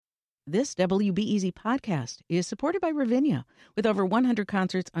This WBEZ podcast is supported by Ravinia, with over 100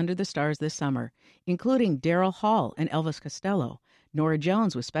 concerts under the stars this summer, including Daryl Hall and Elvis Costello, Norah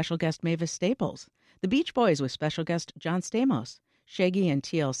Jones with special guest Mavis Staples, The Beach Boys with special guest John Stamos, Shaggy and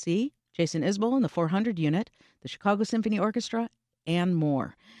TLC, Jason Isbell and the 400 Unit, the Chicago Symphony Orchestra, and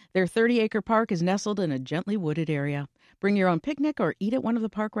more. Their 30-acre park is nestled in a gently wooded area. Bring your own picnic or eat at one of the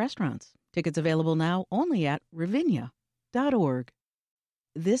park restaurants. Tickets available now only at ravinia.org.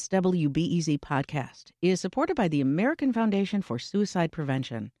 This WBEZ podcast is supported by the American Foundation for Suicide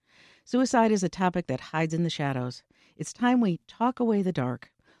Prevention. Suicide is a topic that hides in the shadows. It's time we talk away the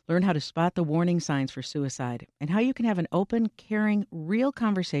dark, learn how to spot the warning signs for suicide, and how you can have an open, caring, real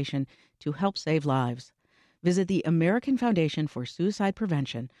conversation to help save lives. Visit the American Foundation for Suicide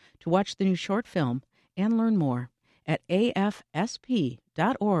Prevention to watch the new short film and learn more at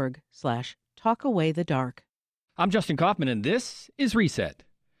afsp.org/talkawaythedark. I'm Justin Kaufman, and this is Reset.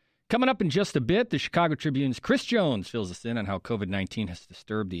 Coming up in just a bit, the Chicago Tribune's Chris Jones fills us in on how COVID-19 has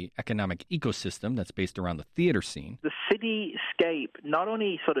disturbed the economic ecosystem that's based around the theater scene. The cityscape not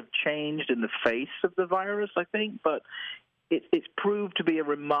only sort of changed in the face of the virus, I think, but it's proved to be a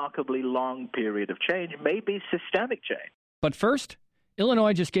remarkably long period of change, maybe systemic change. But first,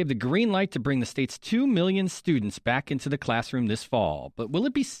 Illinois just gave the green light to bring the state's 2 million students back into the classroom this fall. But will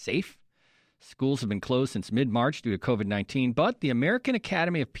it be safe? Schools have been closed since mid-March due to COVID-19, but the American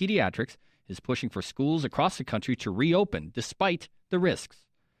Academy of Pediatrics is pushing for schools across the country to reopen despite the risks.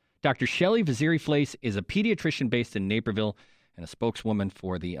 Dr. Shelley Vaziri-Flace is a pediatrician based in Naperville and a spokeswoman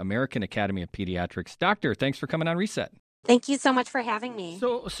for the American Academy of Pediatrics. Doctor, thanks for coming on Reset. Thank you so much for having me.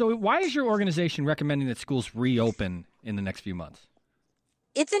 So why is your organization recommending that schools reopen in the next few months?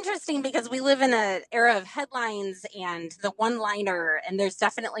 It's interesting because we live in an era of headlines and the one-liner, and there's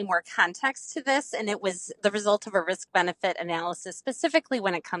definitely more context to this, and it was the result of a risk-benefit analysis, specifically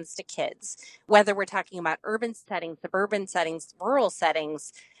when it comes to kids. Whether we're talking about urban settings, suburban settings, rural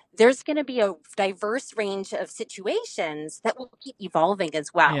settings, there's going to be a diverse range of situations that will keep evolving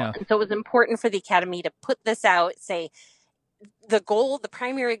as well. Yeah. And so it was important for the Academy to put this out, say the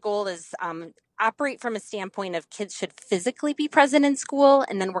primary goal is operate from a standpoint of kids should physically be present in school,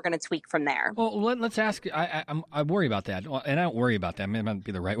 and then we're going to tweak from there. Well, let's ask. I worry about that, and I don't worry about that. It might not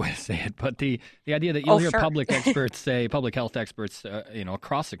be the right way to say it, but the idea that you'll hear public experts say, public health experts,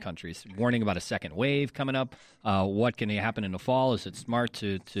 across the country, warning about a second wave coming up. What can happen in the fall? Is it smart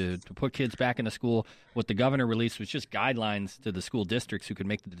to put kids back into school? What the governor released was just guidelines to the school districts who could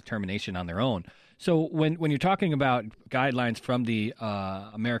make the determination on their own. So when you're talking about guidelines from the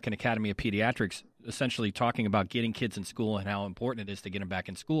American Academy of Pediatrics, essentially talking about getting kids in school and how important it is to get them back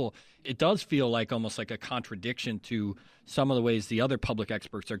in school, it does feel like almost like a contradiction to some of the ways the other public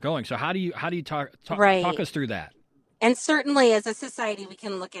experts are going. So how do you talk us through that? And certainly as a society, we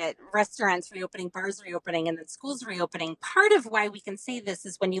can look at restaurants reopening, bars reopening, and then schools reopening. Part of why we can say this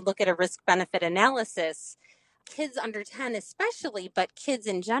is when you look at a risk-benefit analysis, kids under 10 especially, but kids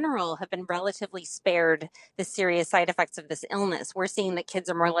in general have been relatively spared the serious side effects of this illness. We're seeing that kids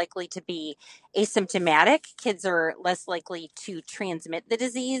are more likely to be asymptomatic. Kids are less likely to transmit the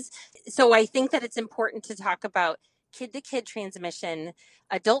disease. So I think that it's important to talk about kid-to-kid transmission,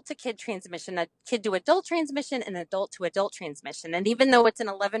 adult-to-kid transmission, a kid-to-adult transmission, and adult-to-adult transmission. And even though it's an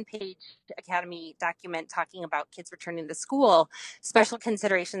 11-page Academy document talking about kids returning to school, special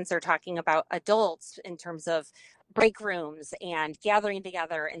considerations are talking about adults in terms of break rooms and gathering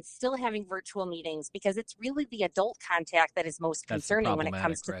together and still having virtual meetings, because it's really the adult contact that is most concerning when it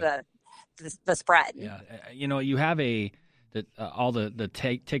comes to the spread. Yeah, you have all the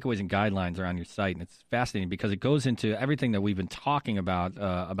takeaways and guidelines are on your site, and it's fascinating because it goes into everything that we've been talking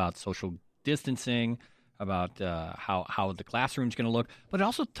about social distancing, about how the classroom's going to look, but it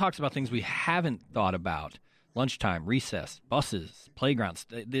also talks about things we haven't thought about: lunchtime, recess, buses, playgrounds,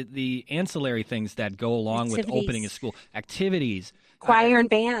 the ancillary things that go along with opening a school, activities. Choir and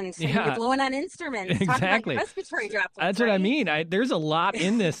band. Yeah. You're blowing on instruments. Exactly. Talking about respiratory droplets. That's right? What I mean. There's a lot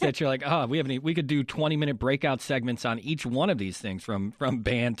in this that you're like, we could do 20-minute breakout segments on each one of these things, from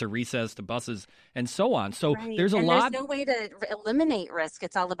band to recess to buses and so on. So there's a lot. There's no way to eliminate risk.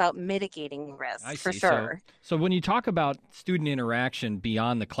 It's all about mitigating risk, for sure. So when you talk about student interaction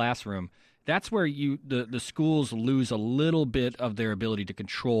beyond the classroom, that's where the schools lose a little bit of their ability to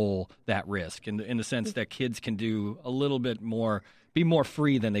control that risk in the sense that kids can do a little bit more, be more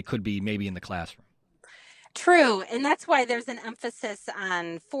free than they could be maybe in the classroom. True. And that's why there's an emphasis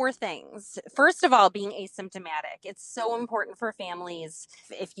on 4 things. First of all, being asymptomatic. It's so important for families.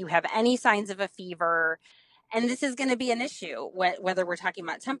 If you have any signs of a fever, And this is going to be an issue, whether we're talking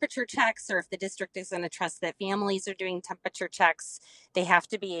about temperature checks or if the district is going to trust that families are doing temperature checks, they have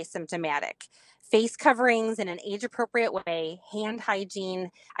to be asymptomatic. Face coverings in an age-appropriate way, hand hygiene.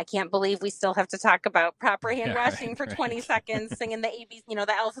 I can't believe we still have to talk about proper hand washing for 20 seconds, singing the ABC,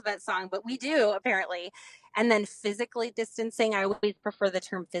 the alphabet song, but we do apparently. And then physically distancing. I always prefer the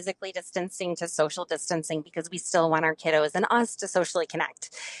term physically distancing to social distancing because we still want our kiddos and us to socially connect.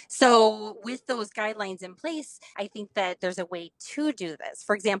 So with those guidelines in place, I think that there's a way to do this.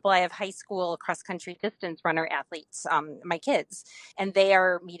 For example, I have high school cross-country distance runner athletes, my kids, and they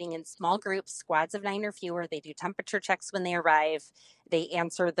are meeting in small groups, squads of 9 or fewer. They do temperature checks when they arrive. They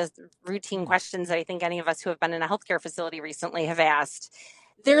answer the routine questions that I think any of us who have been in a healthcare facility recently have asked.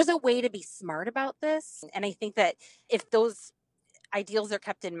 There's a way to be smart about this. And I think that if those ideals are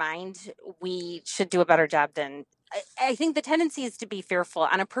kept in mind, we should do a better job than I think the tendency is to be fearful.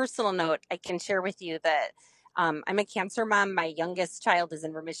 On a personal note, I can share with you that I'm a cancer mom. My youngest child is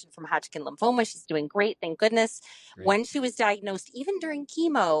in remission from Hodgkin lymphoma. She's doing great, thank goodness. Great. When she was diagnosed, even during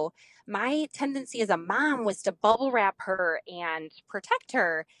chemo, my tendency as a mom was to bubble wrap her and protect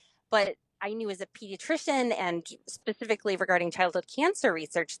her. But I knew as a pediatrician and specifically regarding childhood cancer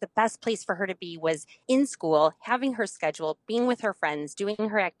research, the best place for her to be was in school, having her schedule, being with her friends, doing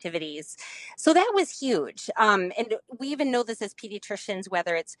her activities. So that was huge. And we even know this as pediatricians,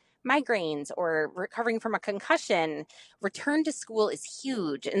 whether it's migraines or recovering from a concussion, return to school is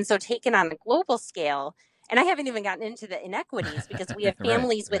huge. And so taken on a global scale, and I haven't even gotten into the inequities because we have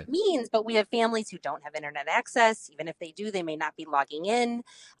families with means, but we have families who don't have internet access. Even if they do, they may not be logging in.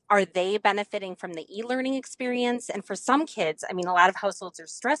 Are they benefiting from the e-learning experience? And for some kids, a lot of households are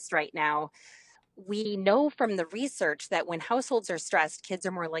stressed right now. We know from the research that when households are stressed, kids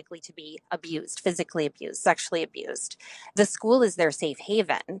are more likely to be abused, physically abused, sexually abused. The school is their safe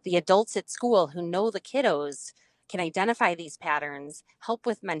haven. The adults at school who know the kiddos can identify these patterns, help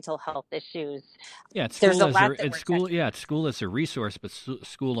with mental health issues. Yeah, school as a resource, but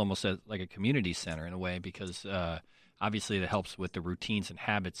school almost as like a community center in a way, because obviously it helps with the routines and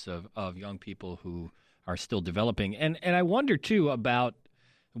habits of young people who are still developing. And I wonder too about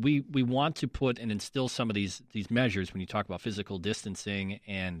we want to put and instill some of these measures when you talk about physical distancing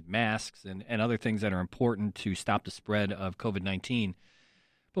and masks and other things that are important to stop the spread of COVID-19.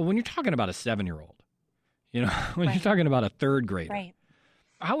 But when you're talking about a 7-year-old, when you're talking about a third grader,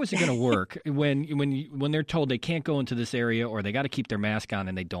 how is it going to work when they're told they can't go into this area or they got to keep their mask on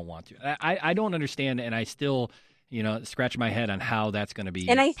and they don't want to? I don't understand, and I still, scratch my head on how that's going to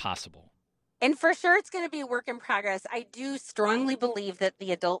be possible. And for sure, it's going to be a work in progress. I do strongly believe that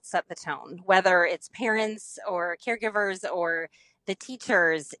the adults set the tone, whether it's parents or caregivers or the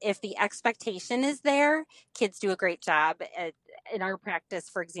teachers. If the expectation is there, kids do a great job. In our practice,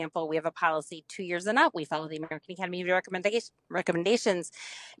 for example, we have a policy 2 years and up. We follow the American Academy of recommendations.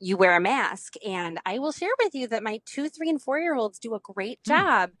 You wear a mask. And I will share with you that my 2, 3, and 4-year-olds do a great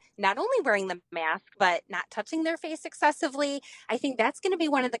job, not only wearing the mask, but not touching their face excessively. I think that's going to be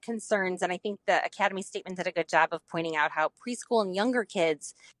one of the concerns. And I think the Academy statement did a good job of pointing out how preschool and younger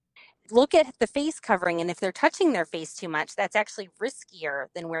kids look at the face covering, and if they're touching their face too much, that's actually riskier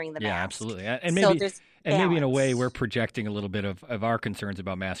than wearing the mask. Yeah, absolutely. And maybe in a way we're projecting a little bit of our concerns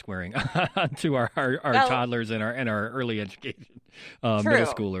about mask wearing to our toddlers and our early education middle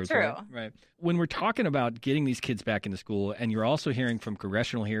schoolers. True. Right. When we're talking about getting these kids back into school, and you're also hearing from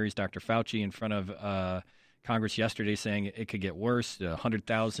congressional hearings, Dr. Fauci in front of Congress yesterday saying it could get worse.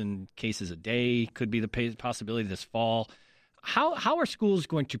 100,000 cases a day could be the possibility this fall. How are schools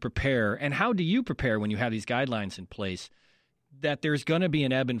going to prepare, and how do you prepare when you have these guidelines in place that there's going to be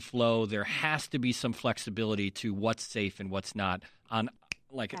an ebb and flow? There has to be some flexibility to what's safe and what's not on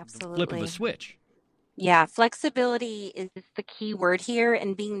the flip of a switch. Yeah, flexibility is the key word here,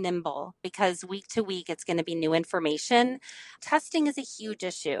 and being nimble, because week to week it's going to be new information. Testing is a huge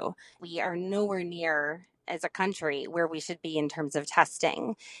issue. We are nowhere near as a country where we should be in terms of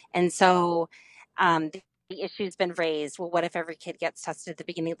testing. And so the issue's been raised. Well, what if every kid gets tested at the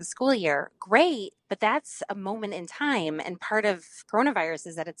beginning of the school year? Great, but that's a moment in time. And part of coronavirus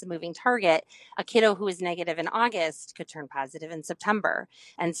is that it's a moving target. A kiddo who is negative in August could turn positive in September.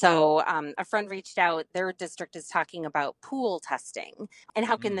 And so a friend reached out. Their district is talking about pool testing. And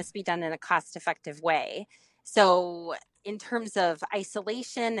how can this be done in a cost-effective way? So in terms of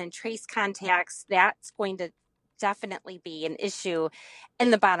isolation and trace contacts, that's going to definitely be an issue.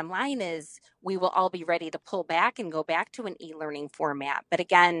 And the bottom line is we will all be ready to pull back and go back to an e-learning format. But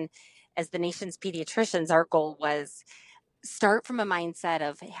again, as the nation's pediatricians, our goal was start from a mindset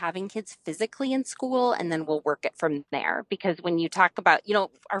of having kids physically in school, and then we'll work it from there. Because when you talk about,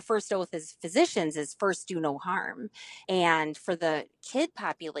 our first oath as physicians is first do no harm. And for the kid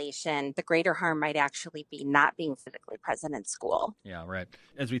population, the greater harm might actually be not being physically present in school. Yeah, right.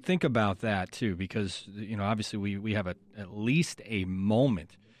 As we think about that too, because, obviously we have at least a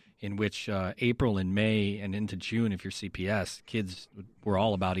moment in which April and May and into June, if you're CPS, kids were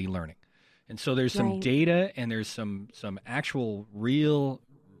all about e-learning. And so there's some data and there's some actual real-time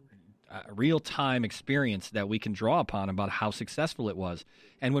experience that we can draw upon about how successful it was.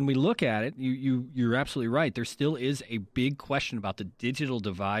 And when we look at it, you're absolutely right. There still is a big question about the digital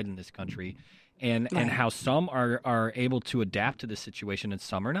divide in this country and how some are able to adapt to the situation and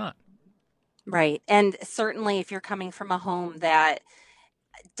some are not. Right. And certainly if you're coming from a home that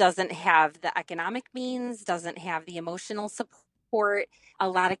doesn't have the economic means, doesn't have the emotional support, a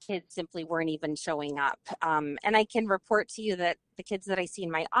lot of kids simply weren't even showing up. And I can report to you that the kids that I see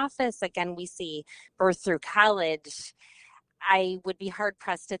in my office, again, we see birth through college. I would be hard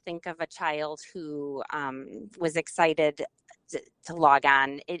pressed to think of a child who was excited to log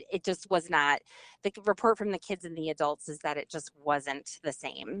on. It just was not. The report from the kids and the adults is that it just wasn't the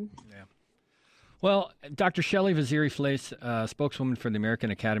same. Yeah. Well, Dr. Shelley Vaziri-Flace, spokeswoman for the American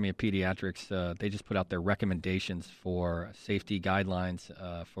Academy of Pediatrics, they just put out their recommendations for safety guidelines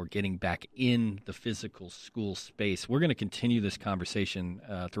for getting back in the physical school space. We're going to continue this conversation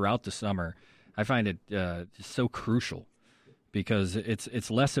throughout the summer. I find it just so crucial because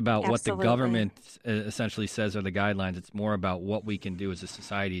it's less about what the government essentially says are the guidelines. It's more about what we can do as a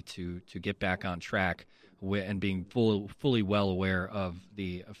society to get back on track and being fully well aware of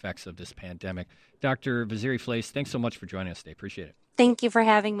the effects of this pandemic. Dr. Vaziri-Flace, thanks so much for joining us today. Appreciate it. Thank you for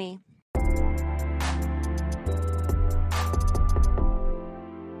having me.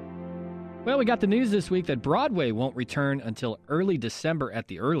 Well, we got the news this week that Broadway won't return until early December at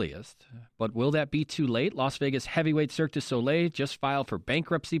the earliest. But will that be too late? Las Vegas heavyweight Cirque du Soleil just filed for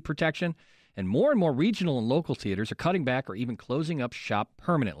bankruptcy protection, and more regional and local theaters are cutting back or even closing up shop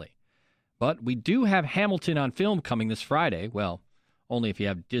permanently. But we do have Hamilton on film coming this Friday. Well, only if you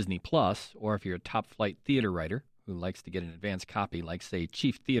have Disney Plus or if you're a top-flight theater writer who likes to get an advance copy, like, say,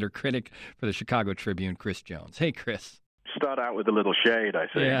 chief theater critic for the Chicago Tribune, Chris Jones. Hey, Chris. Start out with a little shade, I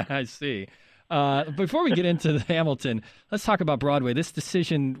see. Yeah, I see. Before we get into the Hamilton, let's talk about Broadway. This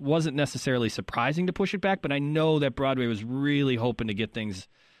decision wasn't necessarily surprising to push it back, but I know that Broadway was really hoping to get things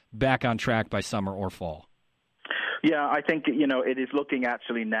back on track by summer or fall. Yeah, I think, it is looking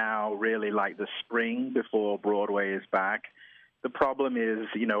actually now really like the spring before Broadway is back. The problem is,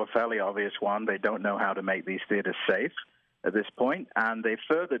 a fairly obvious one. They don't know how to make these theaters safe at this point, and they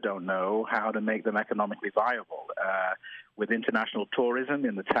further don't know how to make them economically viable. With international tourism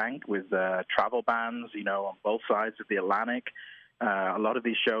in the tank, with travel bans, on both sides of the Atlantic, a lot of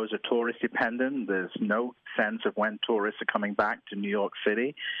these shows are tourist-dependent. There's no sense of when tourists are coming back to New York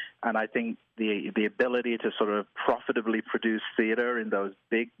City. And I think the ability to sort of profitably produce theater in those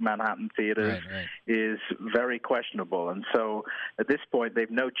big Manhattan theaters is very questionable. And so at this point, they've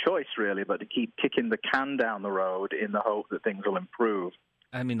no choice, really, but to keep kicking the can down the road in the hope that things will improve.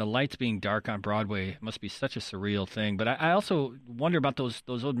 I mean, the lights being dark on Broadway must be such a surreal thing. But I also wonder about those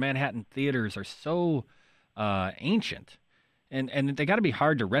old Manhattan theaters are so ancient. And they got to be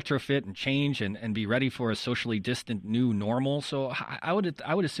hard to retrofit and change and be ready for a socially distant new normal. So I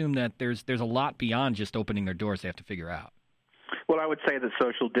would assume that there's a lot beyond just opening their doors they have to figure out. Well, I would say that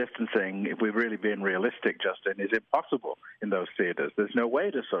social distancing, if we've really been realistic, Justin, is impossible in those theaters. There's no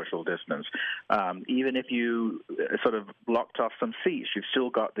way to social distance. Even if you sort of blocked off some seats, you've still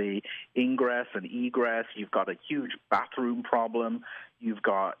got the ingress and egress. You've got a huge bathroom problem. You've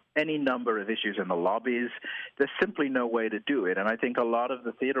got any number of issues in the lobbies. There's simply no way to do it. And I think a lot of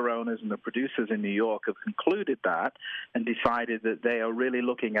the theater owners and the producers in New York have concluded that and decided that they are really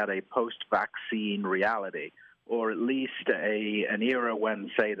looking at a post-vaccine reality, or at least an era when,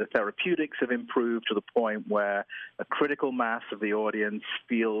 say, the therapeutics have improved to the point where a critical mass of the audience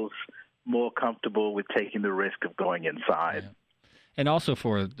feels more comfortable with taking the risk of going inside. Yeah. And also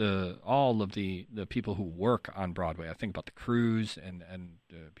for all of the people who work on Broadway. I think about the crews and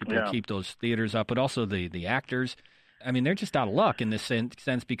people who keep those theaters up, but also the actors. I mean, they're just out of luck in this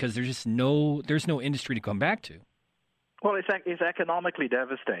sense because there's no industry to come back to. Well, it's economically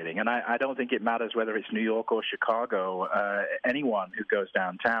devastating, and I don't think it matters whether it's New York or Chicago. Anyone who goes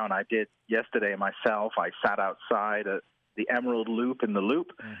downtown, I did yesterday myself. I sat outside at the Emerald Loop in the Loop,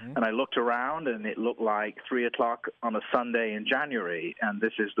 and I looked around, and it looked like 3 o'clock on a Sunday in January, and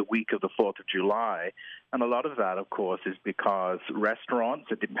this is the week of the 4th of July. And a lot of that, of course, is because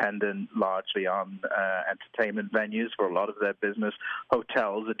restaurants are dependent largely on entertainment venues for a lot of their business.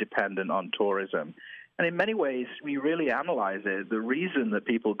 Hotels are dependent on tourism. And in many ways, we really analyze it. The reason that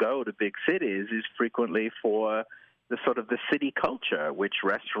people go to big cities is frequently for the sort of the city culture, which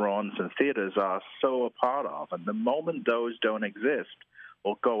restaurants and theaters are so a part of. And the moment those don't exist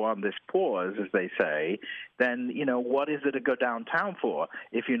or go on this pause, as they say, then, what is it to go downtown for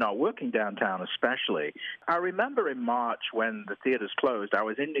if you're not working downtown especially? I remember in March when the theaters closed, I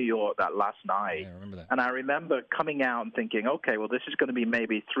was in New York that last night. Yeah, I remember that. And I remember coming out and thinking, okay, well, this is going to be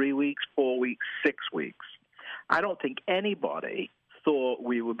maybe 3 weeks, 4 weeks, 6 weeks. I don't think anybody thought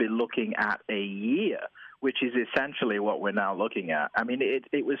we would be looking at a year, which is essentially what we're now looking at. I mean,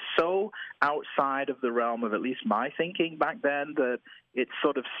 it was so outside of the realm of at least my thinking back then that it's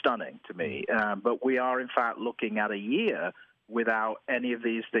sort of stunning to me. But we are, in fact, looking at a year without any of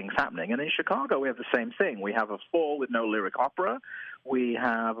these things happening. And in Chicago, we have the same thing. We have a fall with no lyric opera. We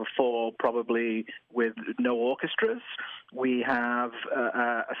have a fall probably with no orchestras. We have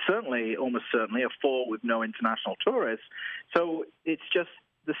almost certainly, a fall with no international tourists. So it's just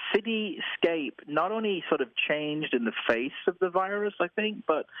the cityscape not only sort of changed in the face of the virus, I think,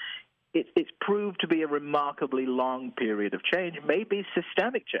 but it's proved to be a remarkably long period of change, maybe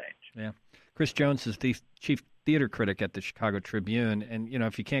systemic change. Yeah. Chris Jones is the chief theater critic at the Chicago Tribune. And,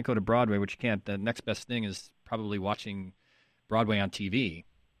 if you can't go to Broadway, which you can't, the next best thing is probably watching Broadway on TV.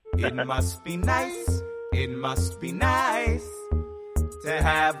 It must be nice, to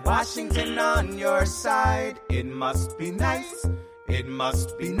have Washington on your side. It must be nice,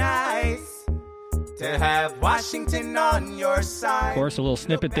 to have Washington on your side. Of course, a little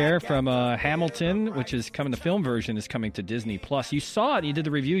snippet there from Hamilton, which is coming, the film version is coming to Disney+. You saw it, you did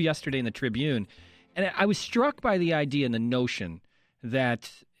the review yesterday in the Tribune, and I was struck by the idea and the notion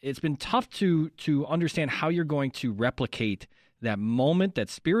that it's been tough to understand how you're going to replicate that moment, that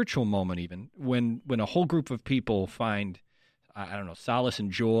spiritual moment even, when a whole group of people find, solace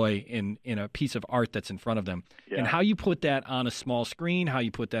and joy in a piece of art that's in front of them. Yeah. And how you put that on a small screen, how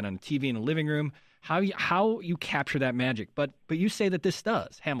you put that on a TV in a living room, how you capture that magic. But you say that this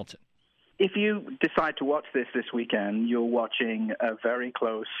does, Hamilton. If you decide to watch this weekend, you're watching a very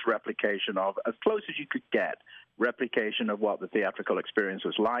close replication of, as close as you could get, replication of what the theatrical experience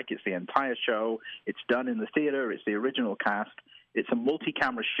was like. It's the entire show. It's done in the theater. It's the original cast. It's a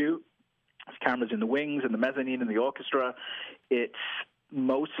multi-camera shoot. There's cameras in the wings and the mezzanine and the orchestra. It's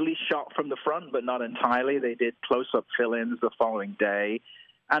mostly shot from the front, but not entirely. They did close-up fill-ins the following day.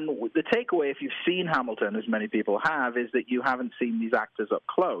 And the takeaway, if you've seen Hamilton, as many people have, is that you haven't seen these actors up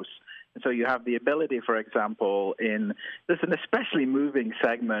close. And so you have the ability, for example, there's an especially moving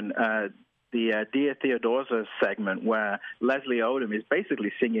segment, the Dear Theodosia segment, where Leslie Odom is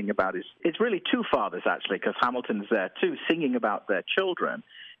basically singing about it's really two fathers, actually, because Hamilton's there too, singing about their children.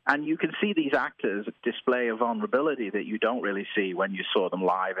 And you can see these actors display a vulnerability that you don't really see when you saw them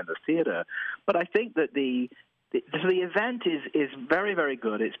live in the theater. But I think that the event is very, very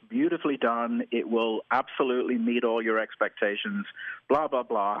good. It's beautifully done. It will absolutely meet all your expectations, blah, blah,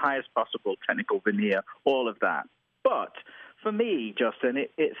 blah, highest possible technical veneer, all of that. But for me, Justin,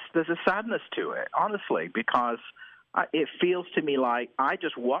 there's a sadness to it, honestly, because it feels to me like I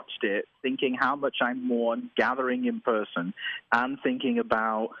just watched it thinking how much I mourn gathering in person and thinking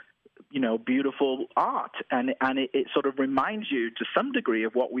about, beautiful art. And it sort of reminds you to some degree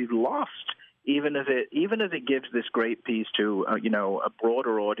of what we've lost, even as it gives this great piece to, a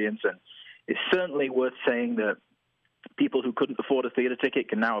broader audience. And it's certainly worth saying that people who couldn't afford a theater ticket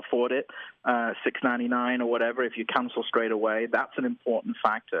can now afford it, $6.99 or whatever, if you cancel straight away. That's an important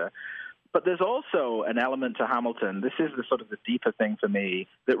factor. But there's also an element to Hamilton. This is the sort of the deeper thing for me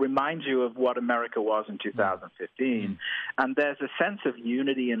that reminds you of what America was in 2015. And there's a sense of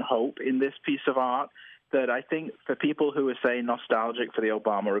unity and hope in this piece of art that I think for people who are, say, nostalgic for the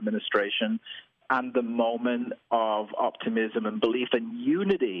Obama administration and the moment of optimism and belief and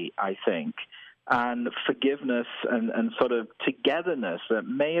unity, I think, and forgiveness and sort of togetherness that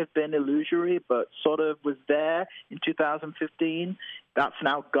may have been illusory but sort of was there in 2015. That's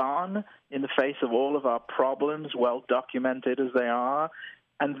now gone in the face of all of our problems, well documented as they are.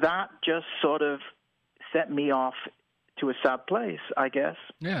 And that just sort of set me off to a sad place, I guess.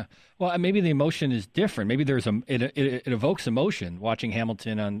 Yeah. Well, maybe the emotion is different. Maybe there's it evokes emotion watching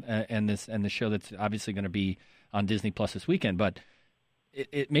Hamilton on and the show that's obviously going to be on Disney Plus this weekend. But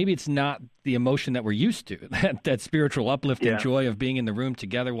maybe it's not the emotion that we're used to, that spiritual uplift and joy of being in the room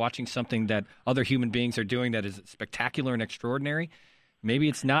together, watching something that other human beings are doing that is spectacular and extraordinary. Maybe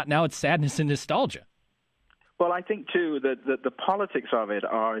it's not. Now it's sadness and nostalgia. Well, I think, too, that the politics of it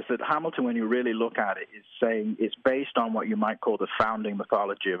is that Hamilton, when you really look at it, is saying it's based on what you might call the founding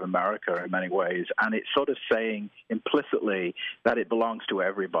mythology of America in many ways. And it's sort of saying implicitly that it belongs to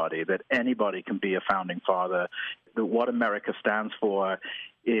everybody, that anybody can be a founding father, that what America stands for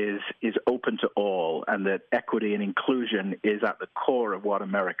is open to all, and that equity and inclusion is at the core of what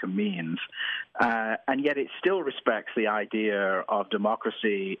America means. And yet it still respects the idea of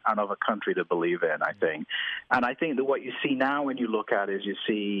democracy and of a country to believe in, I think. And I think that what you see now when you look at it is you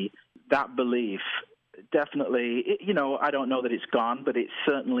see that belief definitely, I don't know that it's gone, but it's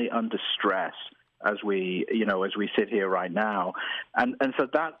certainly under stress as we sit here right now, and so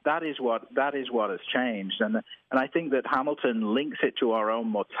that is what has changed, and I think that Hamilton links it to our own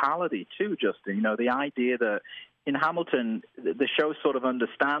mortality too, Justin. The idea that in Hamilton, the show sort of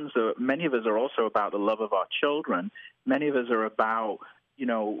understands that many of us are also about the love of our children. Many of us are about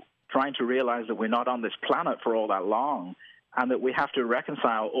trying to realize that we're not on this planet for all that long, and that we have to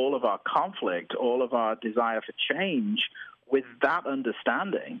reconcile all of our conflict, all of our desire for change, with that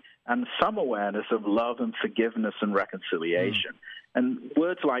understanding and some awareness of love and forgiveness and reconciliation. And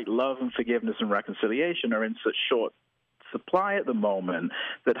words like love and forgiveness and reconciliation are in such short supply at the moment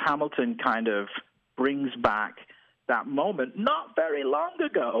that Hamilton kind of brings back that moment not very long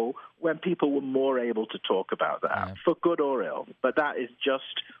ago when people were more able to talk about that, for good or ill. But that is just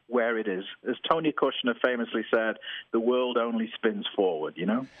where it is. As Tony Kushner famously said, the world only spins forward,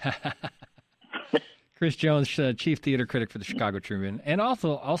 Chris Jones, chief theater critic for the Chicago Tribune, and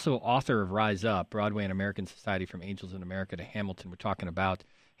also author of Rise Up, Broadway and American Society from Angels in America to Hamilton. We're talking about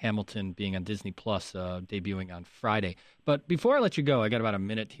Hamilton being on Disney Plus, debuting on Friday. But before I let you go, I got about a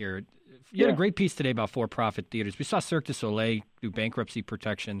minute here. You had a great piece today about for-profit theaters. We saw Cirque du Soleil do bankruptcy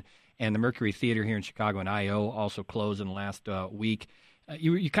protection, and the Mercury Theater here in Chicago and I.O. also closed in the last week.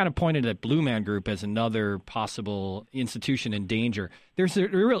 You kind of pointed at Blue Man Group as another possible institution in danger. There's a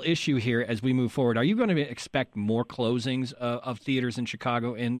real issue here as we move forward. Are you going to expect more closings of theaters in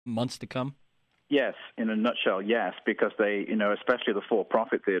Chicago in months to come? Yes, in a nutshell, yes, because they, especially the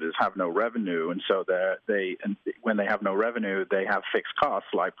for-profit theaters have no revenue, and so when they have no revenue, they have fixed costs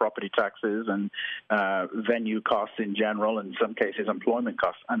like property taxes and venue costs in general, and in some cases employment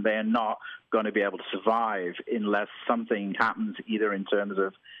costs, and they are not going to be able to survive unless something happens, either in terms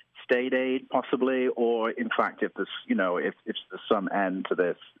of state aid, possibly, or in fact, if there's some end to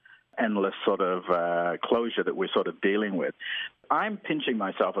this endless sort of closure that we're sort of dealing with. I'm pinching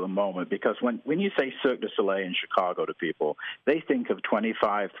myself at the moment because when you say Cirque du Soleil in Chicago to people, they think of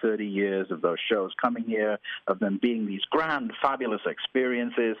 25, 30 years of those shows coming here, of them being these grand, fabulous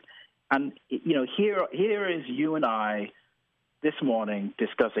experiences. And, here is you and I this morning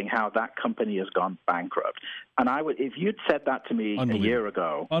discussing how that company has gone bankrupt. And if you'd said that to me a year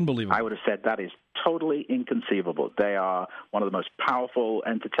ago, I would have said that is totally inconceivable. They are one of the most powerful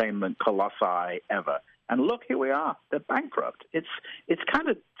entertainment colossi ever. And look, here we are. They're bankrupt. It's kind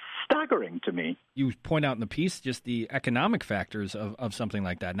of staggering to me. You point out in the piece just the economic factors of something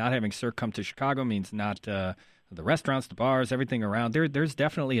like that. Not having Cirque come to Chicago means not the restaurants, the bars, everything around. There's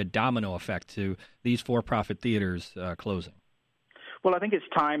definitely a domino effect to these for-profit theaters closing. Well, I think it's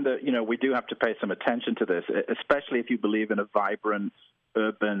time that, we do have to pay some attention to this, especially if you believe in a vibrant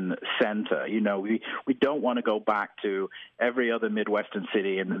urban center. We don't want to go back to every other Midwestern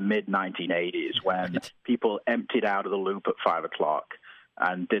city in the mid-1980s when people emptied out of the loop at 5 o'clock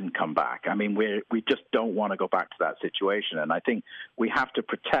and didn't come back. I mean, we just don't want to go back to that situation. And I think we have to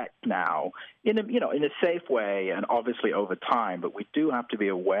protect now in a safe way and obviously over time, but we do have to be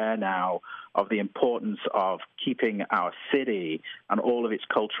aware now of the importance of keeping our city and all of its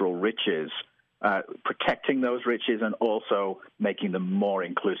cultural riches, protecting those riches and also making them more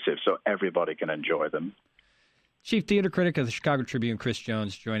inclusive so everybody can enjoy them. Chief theater critic of the Chicago Tribune, Chris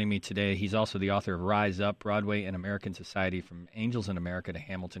Jones, joining me today. He's also the author of Rise Up, Broadway and American Society from Angels in America to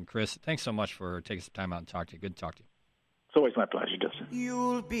Hamilton. Chris, thanks so much for taking some time out and talk to you. Good to talk to you. It's always my pleasure, Justin.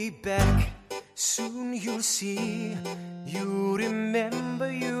 You'll be back, soon you'll see. You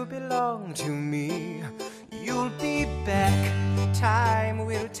remember you belong to me. You'll be back, time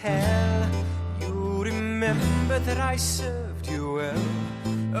will tell. You remember that I served you well.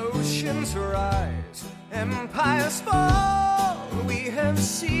 Oceans rise, empires fall. We have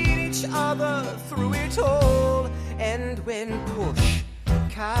seen each other through it all. And when push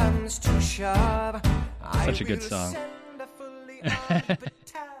comes to shove, such a good song.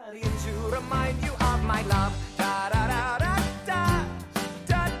 Battalion to remind you of my love. Da, da, da, da, da.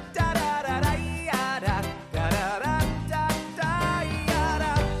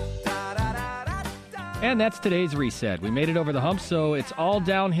 And that's today's reset. We made it over the hump, so it's all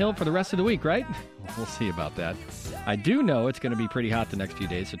downhill for the rest of the week, right? We'll see about that. I do know it's going to be pretty hot the next few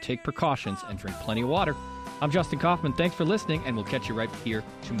days, so take precautions and drink plenty of water. I'm Justin Kaufman. Thanks for listening, and we'll catch you right here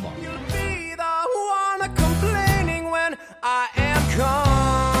tomorrow. You'll be the one complaining when I am gone.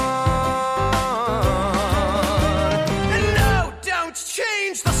 And no, don't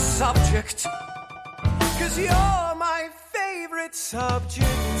change the subject, 'cause you're my favorite subject.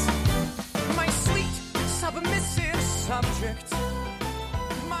 My sweet, submissive subject.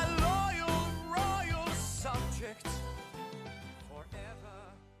 My royal subject. Forever.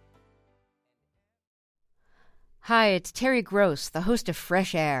 Hi, it's Terry Gross, the host of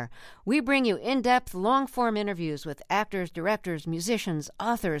Fresh Air. We bring you in-depth, long-form interviews with actors, directors, musicians,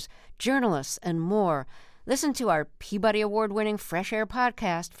 authors, journalists, and more. Listen to our Peabody Award-winning Fresh Air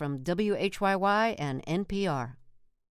podcast from WHYY and NPR.